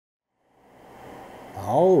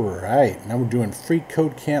Alright, now we're doing free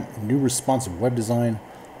code camp, new responsive web design,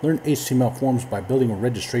 learn HTML forms by building a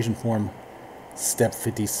registration form, step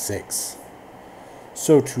 56.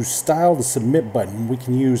 So to style the submit button, we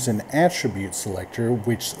can use an attribute selector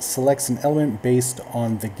which selects an element based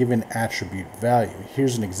on the given attribute value.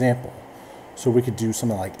 Here's an example. So we could do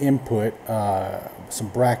something like input, some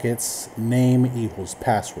brackets, name equals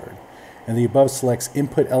password. And the above selects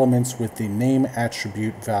input elements with the name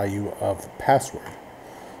attribute value of password.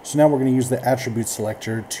 So now we're going to use the attribute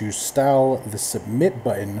selector to style the submit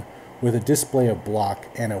button with a display of block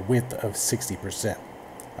and a width of 60%.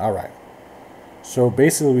 Alright, so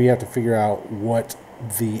basically we have to figure out what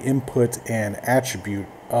the input and attribute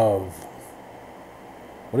of,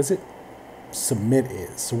 what is it? Submit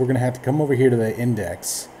is. So we're going to have to come over here to the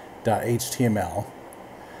index.html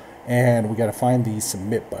and we got to find the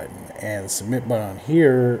submit button. And the submit button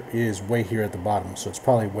here is way here at the bottom, so it's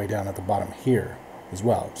probably way down at the bottom here as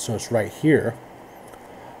well. So it's right here.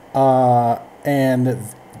 And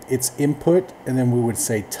it's input, and then we would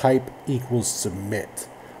say type equals submit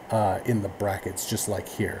in the brackets, just like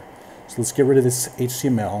here. So let's get rid of this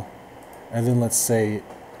HTML, and then let's say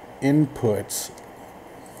input,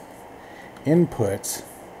 and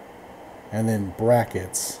then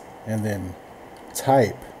brackets, and then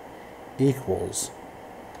type equals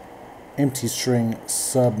empty string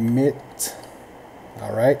submit.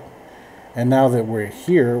 All right. And now that we're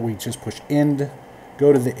here, we just push end,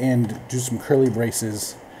 go to the end, do some curly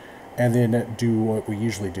braces, and then do what we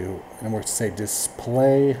usually do. And we're going to say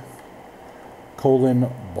display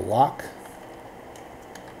colon block,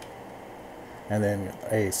 and then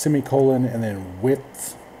a semicolon, and then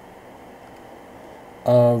width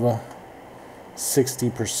of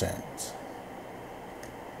 60%.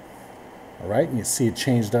 All right, and you see it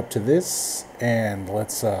changed up to this, and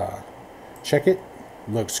let's check it.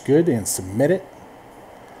 Looks good, and submit it.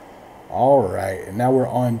 All right, and now we're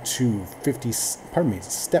on to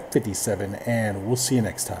step 57, and we'll see you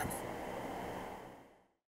next time.